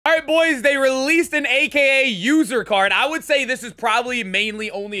All right, boys, they released an AKA user card. I would say this is probably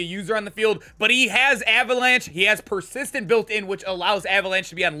mainly only a user on the field, but he has Avalanche. He has Persistent built in, which allows Avalanche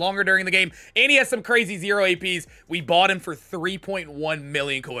to be on longer during the game, and he has some crazy 0 APs. We bought him for 3.1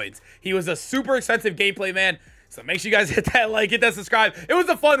 million coins. He was a super expensive gameplay, man. So make sure you guys hit that like, hit that subscribe. It was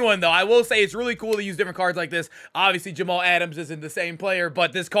a fun one, though. I will say it's really cool to use different cards like this. Obviously, Jamal Adams isn't the same player,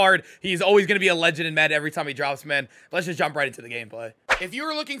 but this card, he's always going to be a legend in Madden every time he drops, man. Let's just jump right into the gameplay. If you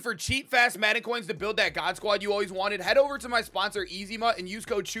were looking for cheap, fast Madden coins to build that God Squad you always wanted, head over to my sponsor, EasyMut, and use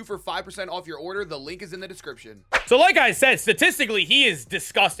code SHOE for 5% off your order. The link is in the description. So like I said, statistically, he is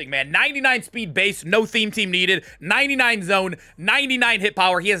disgusting, man. 99 speed base, no theme team needed, 99 zone, 99 hit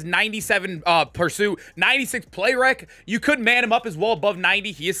power. He has 97 pursuit, 96 play rec. You could man him up as well above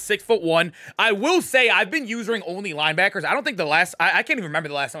 90. He is 6'1". I will say I've been using only linebackers. I don't think the last, I can't even remember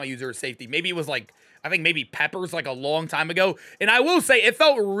the last time I used her as safety. Maybe it was like, I think maybe Peppers like a long time ago. And I will say it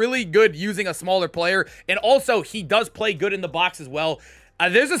felt really good using a smaller player. And also he does play good in the box as well.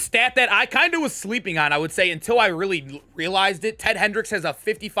 There's a stat that I kind of was sleeping on, I would say, until I really realized it. Ted Hendricks has a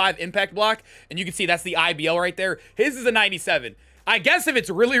 55 impact block. And you can see that's the IBL right there. His is a 97. I guess if it's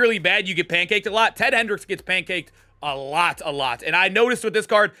really, really bad, you get pancaked a lot. Ted Hendricks gets pancaked a lot. And I noticed with this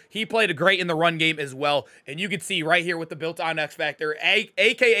card, he played great in the run game as well. And you can see right here with the built-on X Factor,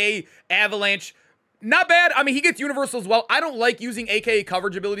 AKA Avalanche. Not bad. I mean, he gets universal as well. I don't like using AKA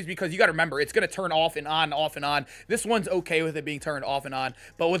coverage abilities because you got to remember, it's going to turn off and on, off and on. This one's okay with it being turned off and on.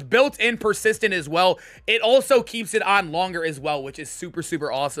 But with built-in persistent as well, it also keeps it on longer as well, which is super,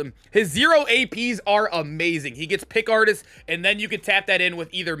 super awesome. His 0 APs are amazing. He gets pick artist, and then you can tap that in with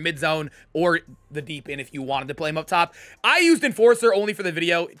either mid-zone or the deep in if you wanted to play him up top. I used Enforcer only for the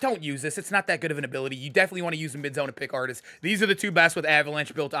video. Don't use this. It's not that good of an ability. You definitely want to use the mid-zone and pick artist. These are the two best with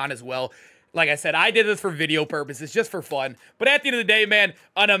Avalanche built on as well. Like I said, I did this for video purposes, just for fun. But at the end of the day, man,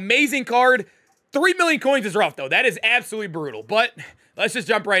 an amazing card. 3 million coins is rough, though. That is absolutely brutal. But let's just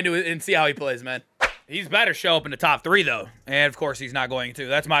jump right into it and see how he plays, man. He's better show up in the top 3, though. And, of course, he's not going to.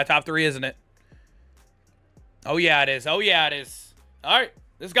 That's my top 3, isn't it? Oh, yeah, it is. Oh, yeah, it is. All right.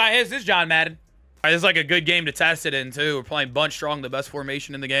 This guy has this John Madden. All right, this is like a good game to test it in, too. We're playing bunch strong, the best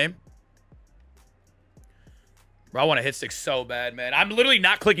formation in the game. Bro, I want to hit stick so bad, man. I'm literally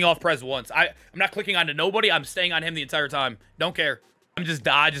not clicking off press once. I'm not clicking onto nobody. I'm staying on him the entire time. Don't care. I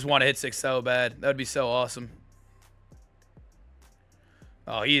just want to hit stick so bad. That would be so awesome.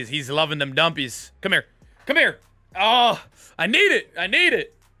 Oh, he's loving them dumpies. Come here. Come here. Oh, I need it. I need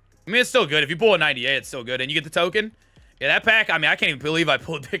it. I mean, it's still good. If you pull a 98, it's still good. And you get the token. Yeah, that pack, I mean, I can't even believe I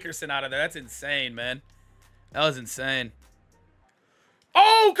pulled Dickerson out of there. That's insane, man. That was insane.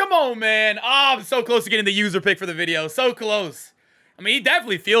 Oh, come on, man. Oh, I'm so close to getting the user pick for the video. So close. I mean, he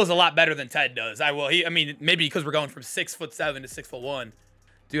definitely feels a lot better than Ted does. I mean, maybe because we're going from 6'7" to 6'1".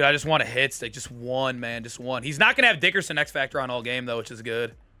 Dude, I just want a hit stick. Just one, man. Just one. He's not going to have Dickerson X Factor on all game, though, which is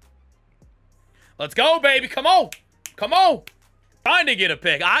good. Let's go, baby. Come on. Come on. Trying to get a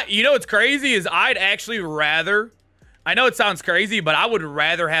pick. You know what's crazy is I'd actually rather... I know it sounds crazy, but I would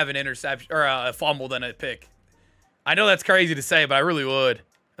rather have an interception or a fumble than a pick. I know that's crazy to say, but I really would.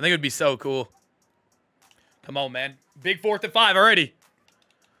 I think it would be so cool. Come on, man. Big 4th and 5 already.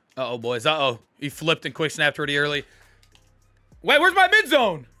 Uh-oh, boys. Uh-oh. He flipped and quick snapped pretty early. Wait, where's my mid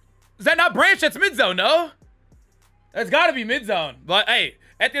zone? Is that not branch? That's mid zone, no? That's got to be mid zone. But, hey,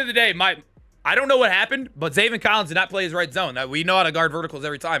 at the end of the day, I don't know what happened, but Zaven Collins did not play his right zone. We know how to guard verticals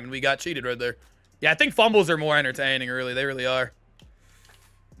every time, and we got cheated right there. Yeah, I think fumbles are more entertaining, really. They really are.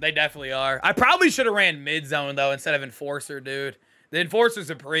 They definitely are. I probably should have ran mid-zone, though, instead of Enforcer, dude. The Enforcer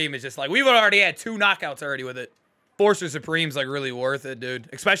Supreme is just like, we would already had 2 knockouts already with it. Enforcer Supreme's like really worth it, dude.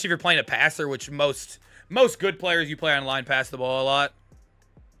 Especially if you're playing a passer, which most good players you play online pass the ball a lot.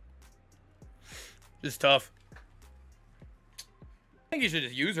 Just tough. I think you should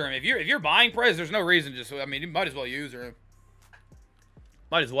just user him. If you're buying Prez, there's no reason just, I mean, you might as well user him.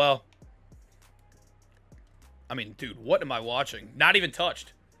 Might as well. I mean, dude, what am I watching? Not even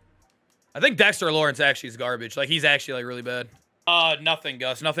touched. I think Dexter Lawrence actually is garbage. Like, he's actually, like, really bad. Nothing,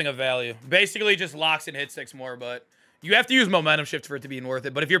 Gus. Nothing of value. Basically, just locks and hit sticks more, but you have to use momentum shift for it to be worth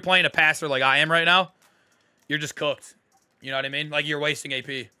it. But if you're playing a passer like I am right now, you're just cooked. You know what I mean? Like, you're wasting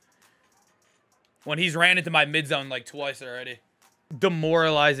AP. When he's ran into my mid-zone, like, twice already.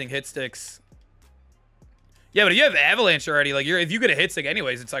 Demoralizing hit sticks. Yeah, but if you have Avalanche already, like, if you get a hit stick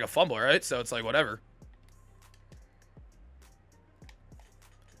anyways, it's like a fumble, right? So it's like, whatever.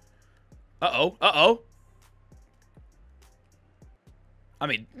 Uh-oh. Uh-oh. I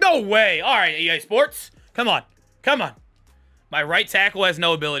mean, no way. All right, EA Sports. Come on. Come on. My right tackle has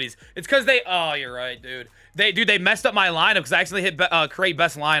no abilities. It's because they... Oh, you're right, dude. They messed up my lineup because I actually hit create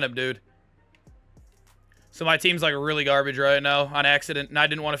best lineup, dude. So my team's like really garbage right now on accident, and I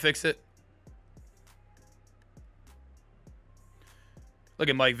didn't want to fix it. Look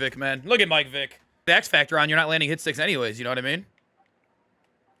at Mike Vick, man. Look at Mike Vick. The X Factor on, you're not landing hit sticks anyways, you know what I mean?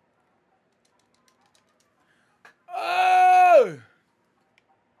 Oh!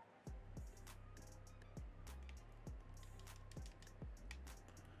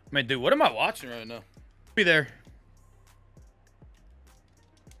 Man, dude, what am I watching right now? Be there.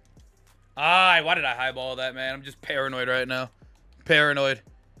 Why did I highball that, man? I'm just paranoid right now. Paranoid.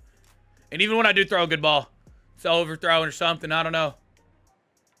 And even when I do throw a good ball, it's overthrowing or something. I don't know.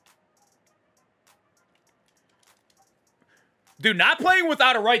 Dude, not playing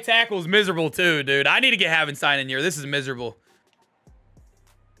without a right tackle is miserable too, dude. I need to get Havenstein in here. This is miserable.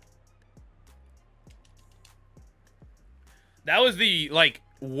 That was the, like,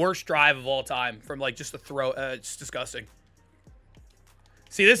 worst drive of all time from, like, just a throw. It's disgusting.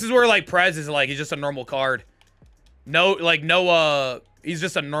 See, this is where, like, Prez is, like, he's just a normal card. No, like, no, he's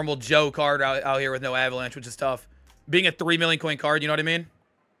just a normal Joe card out here with no Avalanche, which is tough. Being a 3 million coin card, you know what I mean?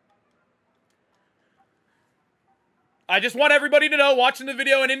 I just want everybody to know, watching the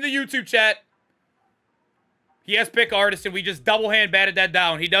video and in the YouTube chat, he has pick artist, and we just double hand batted that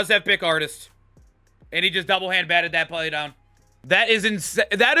down. He does have pick artist, and he just double hand batted that play down. That is insane.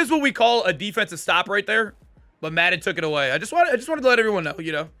 That is what we call a defensive stop right there. But Madden took it away. I just wanted to let everyone know,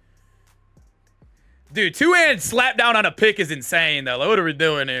 you know. Dude, two-hand slap down on a pick is insane, though. Like, what are we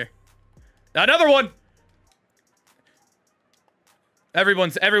doing here? Another one.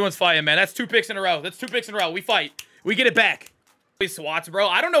 Everyone's fighting, man. That's 2 picks in a row. That's 2 picks in a row. We fight. We get it back. He swats, bro.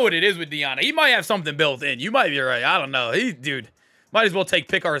 I don't know what it is with Deanna. He might have something built in. You might be right. I don't know. Dude, might as well take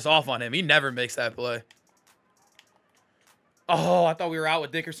pick artist off on him. He never makes that play. Oh, I thought we were out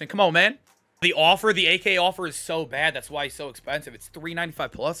with Dickerson. Come on, man. The offer, the AK offer is so bad. That's why he's so expensive. It's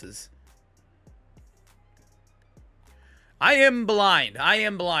 $395 pluses. I am blind. I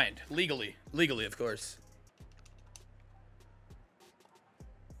am blind. Legally. Legally, of course.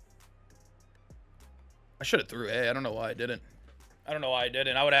 I should have threw A. I don't know why I didn't. I don't know why I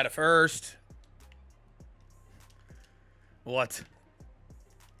didn't. I would have had it first. What?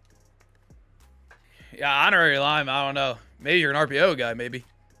 Yeah, honorary lime. I don't know. Maybe you're an RPO guy, maybe.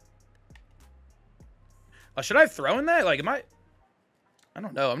 Should I have thrown that? Like, am I... I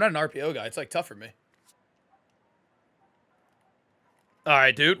don't know. I'm not an RPO guy. It's, like, tough for me. All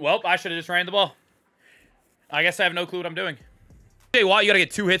right, dude. Well, I should have just ran the ball. I guess I have no clue what I'm doing. JJ Watt, you got to get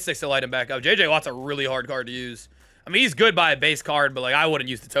 2 hit sticks to light him back up. JJ Watt's a really hard card to use. I mean, he's good by a base card, but, like, I wouldn't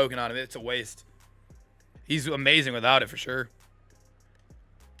use the token on him. It's a waste. He's amazing without it, for sure.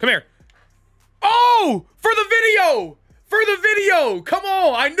 Come here. Oh! For the video! For the video! Come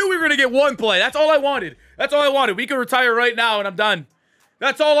on! I knew we were going to get 1 play. That's all I wanted. That's all I wanted. We can retire right now, and I'm done.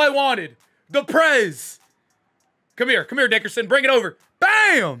 That's all I wanted. The Prez. Come here. Come here, Dickerson. Bring it over.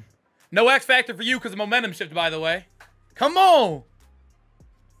 Bam! No X Factor for you because of momentum shift, by the way. Come on!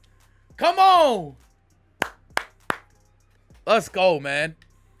 Come on! Let's go, man.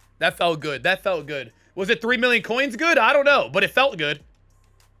 That felt good. That felt good. Was it 3 million coins good? I don't know, but it felt good.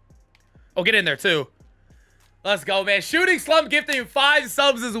 Oh, get in there, too. Let's go, man. Shooting Slump gifting 5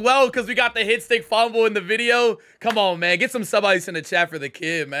 subs as well because we got the hit stick fumble in the video. Come on, man. Get some sub ice in the chat for the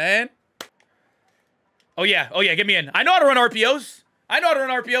kid, man. Oh, yeah. Oh, yeah. Get me in. I know how to run RPOs. I know how to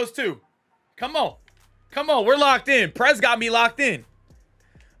run RPOs, too. Come on. Come on. We're locked in. Prez got me locked in.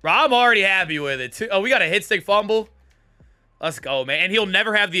 Bro, I'm already happy with it, too. Oh, we got a hit stick fumble. Let's go, man. And he'll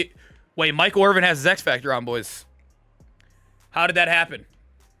never have the... Wait, Michael Irvin has his X Factor on, boys. How did that happen?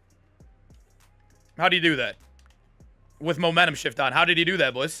 How do you do that? With momentum shift on. How did he do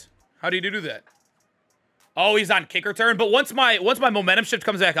that, boys? How did he do that? Oh, he's on kicker turn. But once my momentum shift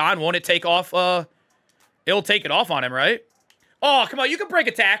comes back on, won't it take off? It'll take it off on him, right? Oh, come on. You can break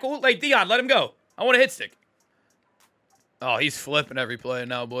a tackle. Like, Dion, let him go. I want a hit stick. Oh, he's flipping every play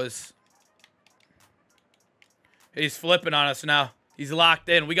now, boys. He's flipping on us now. He's locked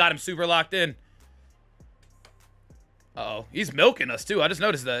in. We got him super locked in. Uh-oh. He's milking us, too. I just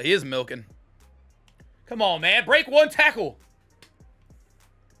noticed that. He is milking. Come on, man. Break 1 tackle.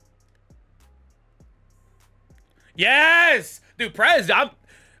 Yes! Dude, Prez, I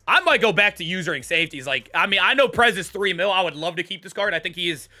might go back to using safeties. Like, I mean, I know Prez is 3 mil. I would love to keep this card. I think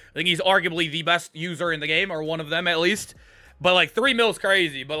he's arguably the best user in the game, or one of them at least. But, like, 3 mil is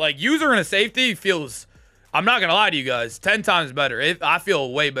crazy. But, like, user in a safety feels... I'm not going to lie to you guys. 10 times better. I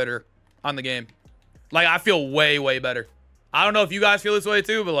feel way better on the game. Like, I feel way, way better. I don't know if you guys feel this way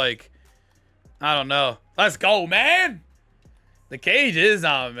too, but, like, I don't know. Let's go, man. The cage is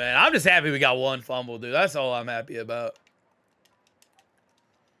on, man. I'm just happy we got one fumble, dude. That's all I'm happy about.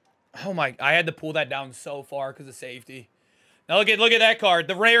 Oh, my. I had to pull that down so far because of safety. Now, look at that card.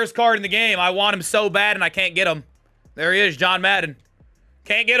 The rarest card in the game. I want him so bad, and I can't get him. There he is, John Madden.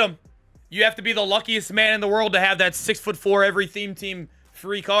 Can't get him. You have to be the luckiest man in the world to have that 6'4" every theme team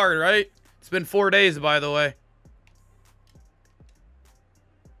free card, right? It's been 4 days, by the way.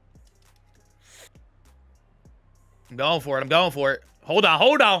 I'm going for it. I'm going for it. Hold on.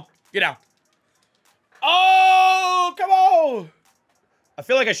 Hold on. Get down. Oh, come on. I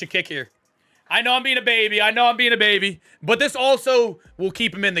feel like I should kick here. I know I'm being a baby. I know I'm being a baby. But this also will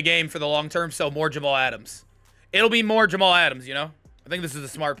keep him in the game for the long term, so more Jamal Adams. It'll be more Jamal Adams, you know? I think this is a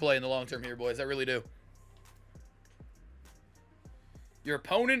smart play in the long term here, boys. I really do. Your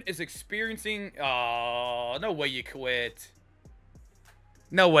opponent is experiencing... Oh, no way you quit.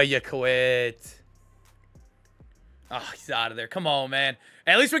 No way you quit. Oh, he's out of there. Come on, man.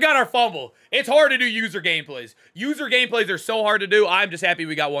 At least we got our fumble. It's hard to do user gameplays. User gameplays are so hard to do. I'm just happy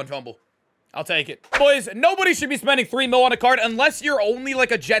we got one fumble. I'll take it. Boys, nobody should be spending $3 mil on a card unless you're only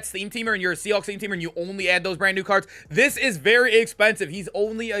like a Jets theme teamer and you're a Seahawks theme teamer and you only add those brand new cards. This is very expensive. He's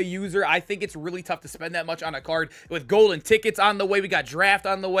only a user. I think it's really tough to spend that much on a card with golden tickets on the way. We got draft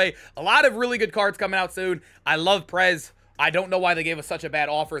on the way. A lot of really good cards coming out soon. I love Prez. I don't know why they gave us such a bad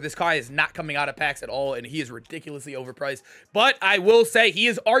offer. This guy is not coming out of packs at all, and he is ridiculously overpriced. But I will say he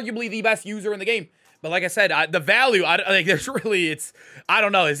is arguably the best user in the game. But like I said, the value, I think there's really, I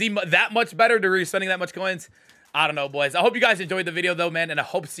don't know. Is he that much better to be spending that much coins? I don't know, boys. I hope you guys enjoyed the video, though, man, and I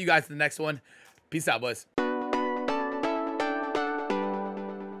hope to see you guys in the next one. Peace out, boys.